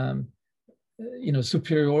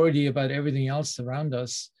superiority about everything else around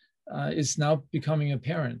us is now becoming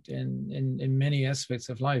apparent in many aspects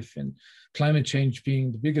of life, and climate change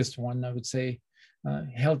being the biggest one, I would say.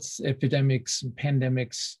 Health epidemics and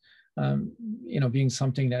pandemics, being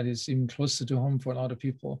something that is even closer to home for a lot of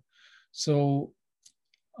people. So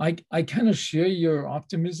I kind of share your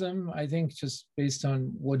optimism, I think, just based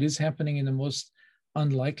on what is happening in the most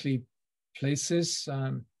unlikely places.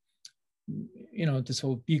 This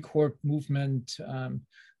whole B Corp movement,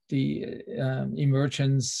 the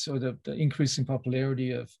emergence or the increasing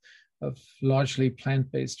popularity of largely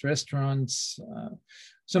plant-based restaurants.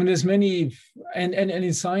 So there's many, and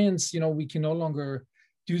in science, we can no longer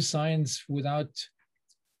do science without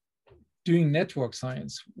doing network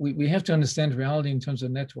science. We have to understand reality in terms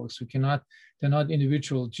of networks. They're not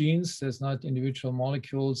individual genes, there's not individual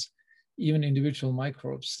molecules, even individual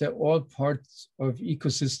microbes. They're all parts of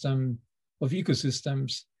ecosystems,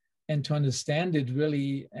 and to understand it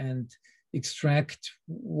really and extract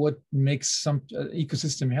what makes some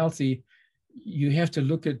ecosystem healthy, you have to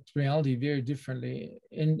look at reality very differently.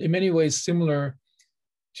 In many ways, similar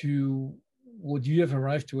to what you have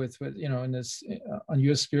arrived with in this on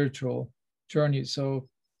your spiritual journey. So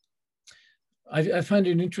I find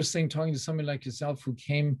it interesting talking to somebody like yourself who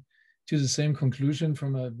came to the same conclusion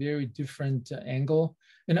from a very different angle.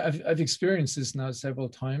 And I've experienced this now several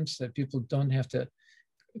times, that people don't have to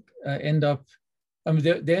end up,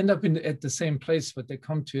 they end up at the same place, but they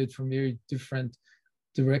come to it from very different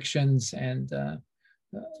directions, and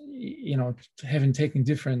having taken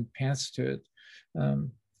different paths to it,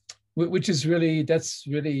 which is that's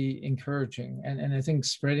really encouraging. And I think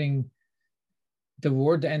spreading the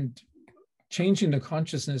word and changing the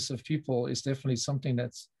consciousness of people is definitely something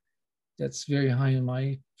that's very high on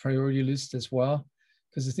my priority list as well.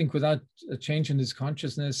 Because I think without a change in this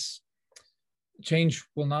consciousness, change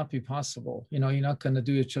will not be possible. You're not going to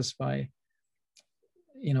do it just by,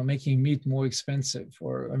 making meat more expensive.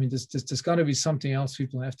 Or, there's got to be something else.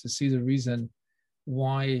 People have to see the reason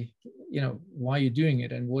why you're doing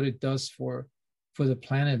it and what it does for the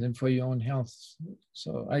planet and for your own health.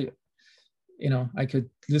 So I could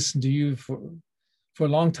listen to you for for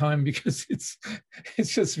a long time because it's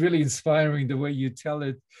just really inspiring the way you tell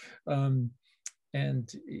it.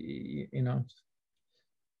 And you know,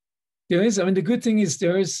 there is, I mean, the good thing is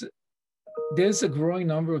there's a growing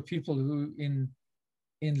number of people who in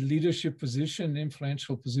leadership position,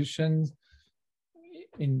 influential positions,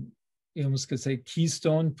 in, you almost could say,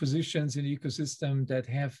 keystone positions in the ecosystem that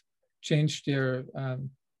have changed their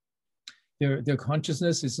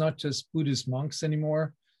consciousness. It's not just Buddhist monks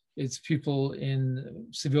anymore. It's people in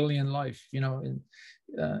civilian life, you know,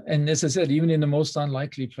 and as I said, even in the most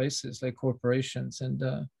unlikely places like corporations. And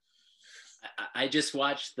I just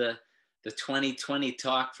watched the 2020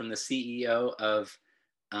 talk from the CEO of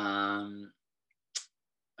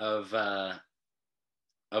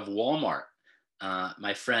Walmart.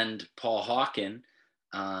 My friend Paul Hawken,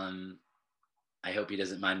 I hope he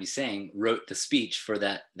doesn't mind me saying, wrote the speech for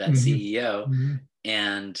that CEO. Mm-hmm.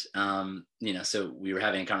 And, you know, so we were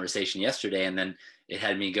having a conversation yesterday, and then it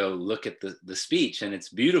had me go look at the speech, and it's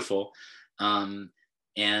beautiful. And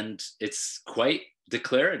it's quite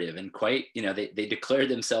declarative and quite, you know, they declared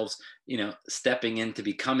themselves, you know, stepping into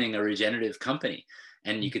becoming a regenerative company.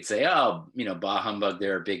 And you could say, oh, you know, bah humbug,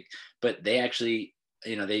 they're big, but they actually,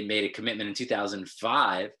 you know, they made a commitment in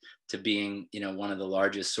 2005 to being, you know, one of the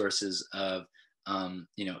largest sources of,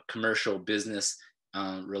 you know, commercial business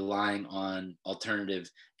relying on alternative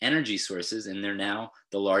energy sources. And they're now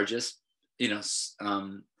the largest, you know,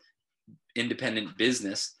 independent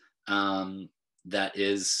business that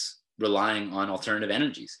is relying on alternative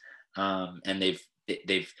energies. And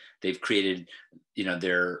they've created, you know,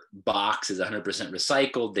 their box is 100%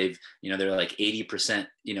 recycled. They've, you know, they're like 80%,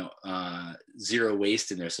 you know, zero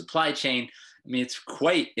waste in their supply chain. I mean, it's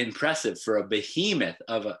quite impressive for a behemoth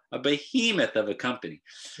of a company.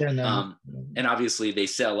 Yeah, no. And obviously they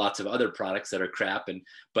sell lots of other products that are crap,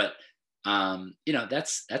 but you know,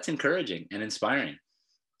 that's encouraging and inspiring.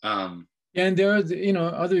 And there are, you know,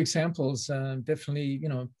 other examples. Definitely, you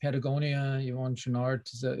know, Patagonia, Yvon Chouinard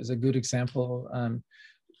is a good example.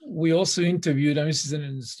 We also interviewed, I mean, this is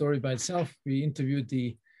a story by itself. We interviewed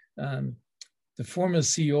the former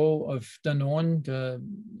CEO of Danone, the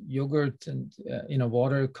yogurt and you know,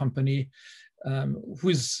 water company,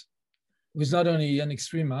 who's not only an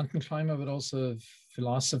extreme mountain climber but also a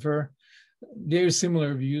philosopher. Very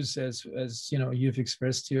similar views as you know, you've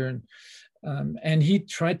expressed here, and he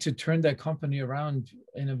tried to turn that company around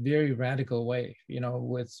in a very radical way, you know,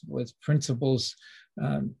 with principles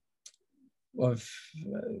of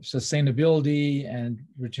sustainability and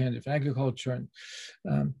regenerative agriculture.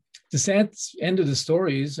 And the sad end of the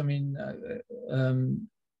story is, I mean,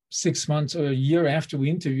 6 months or a year after we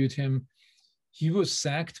interviewed him, he was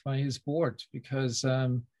sacked by his board because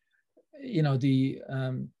you know, the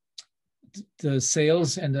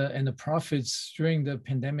sales and the profits during the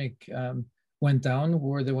pandemic went down,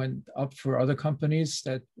 where they went up for other companies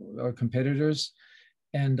that are competitors,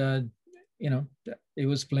 and you know, it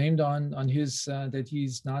was blamed on his that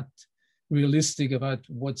he's not realistic about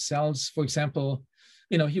what sells. For example,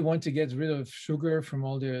 you know, he wanted to get rid of sugar from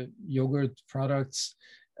all their yogurt products,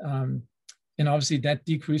 and obviously that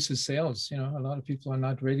decreases sales. You know, a lot of people are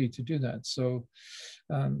not ready to do that. So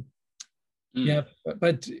yeah,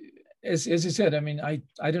 but as you said, I mean,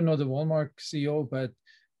 I don't know the Walmart CEO, but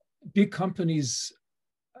big companies,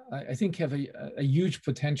 I think, have a huge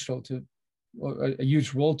potential to, or a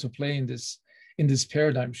huge role to play in this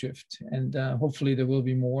paradigm shift. And hopefully there will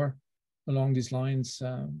be more along these lines.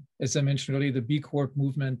 As I mentioned earlier, the B Corp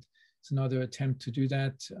movement is another attempt to do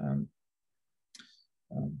that.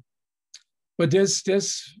 But there's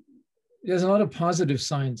a lot of positive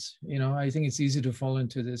signs. You know, I think it's easy to fall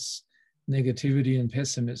into this negativity and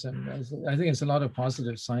pessimism. I think it's a lot of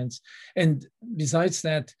positive signs. And besides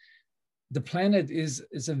that, the planet is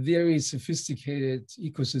a very sophisticated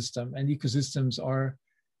ecosystem, and ecosystems are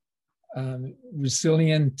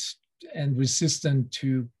resilient and resistant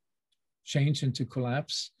to change and to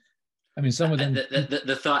collapse. I mean, some of them.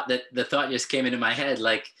 The thought just came into my head.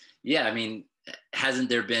 Like, yeah, I mean, hasn't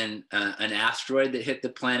there been an asteroid that hit the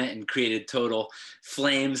planet and created total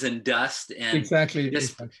flames and dust? And exactly.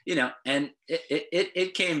 You know, and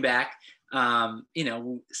it came back. You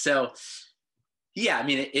know, so. Yeah, I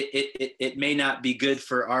mean, it may not be good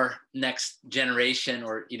for our next generation,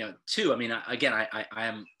 or, you know, too. I mean, again, I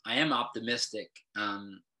am optimistic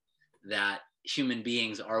that human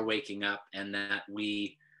beings are waking up, and that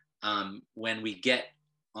we, when we get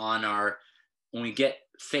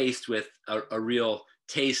faced with a real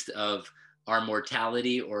taste of our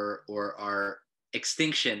mortality or our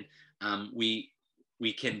extinction, we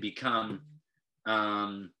can become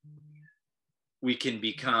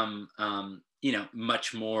you know,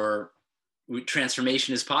 much more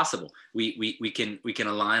transformation is possible. We can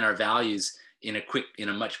align our values in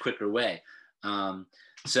a much quicker way. Yeah,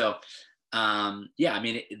 I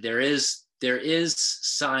mean, there is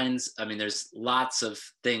signs. I mean, there's lots of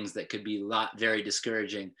things that could be very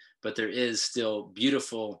discouraging, but there is still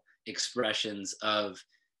beautiful expressions of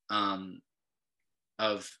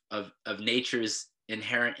nature's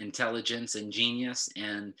inherent intelligence and genius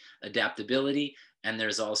and adaptability. And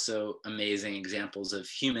there's also amazing examples of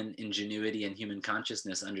human ingenuity and human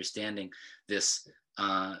consciousness understanding this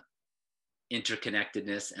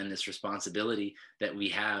interconnectedness and this responsibility that we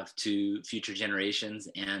have to future generations,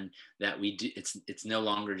 and that we do. It's no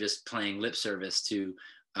longer just playing lip service to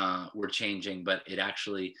we're changing, but it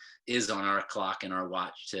actually is on our clock and our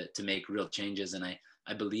watch to make real changes. And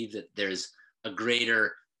I believe that there's a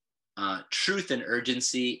greater truth and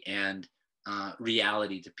urgency and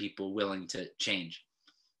reality to people willing to change.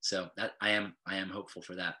 So that I am hopeful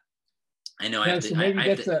for that. I know. Yeah, so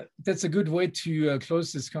maybe that's a good way to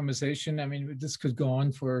close this conversation. I mean, this could go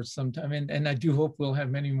on for some time, and I do hope we'll have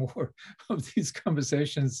many more of these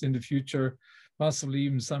conversations in the future, possibly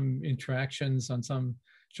even some interactions on some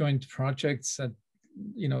joint projects. That,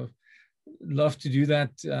 you know, love to do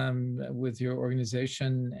that with your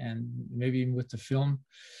organization and maybe even with the film.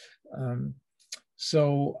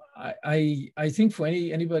 So I think for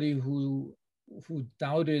anybody who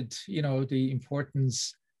doubted, you know, the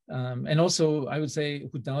importance, and also I would say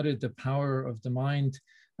who doubted the power of the mind,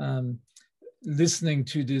 listening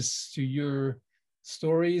to your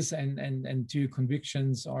stories and to your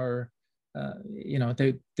convictions are, you know,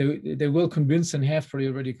 they will convince, and have probably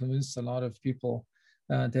already convinced a lot of people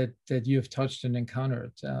that you have touched and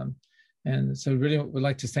encountered. And so really would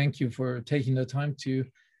like to thank you for taking the time to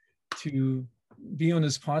be on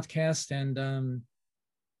this podcast. And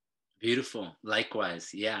beautiful.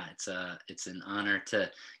 Likewise. Yeah, it's an honor to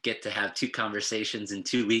get to have 2 conversations in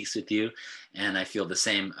 2 weeks with you. And I feel the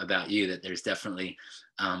same about you, that there's definitely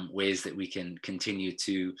ways that we can continue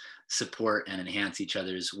to support and enhance each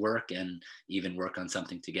other's work and even work on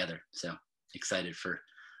something together. So excited for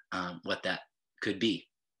what that could be.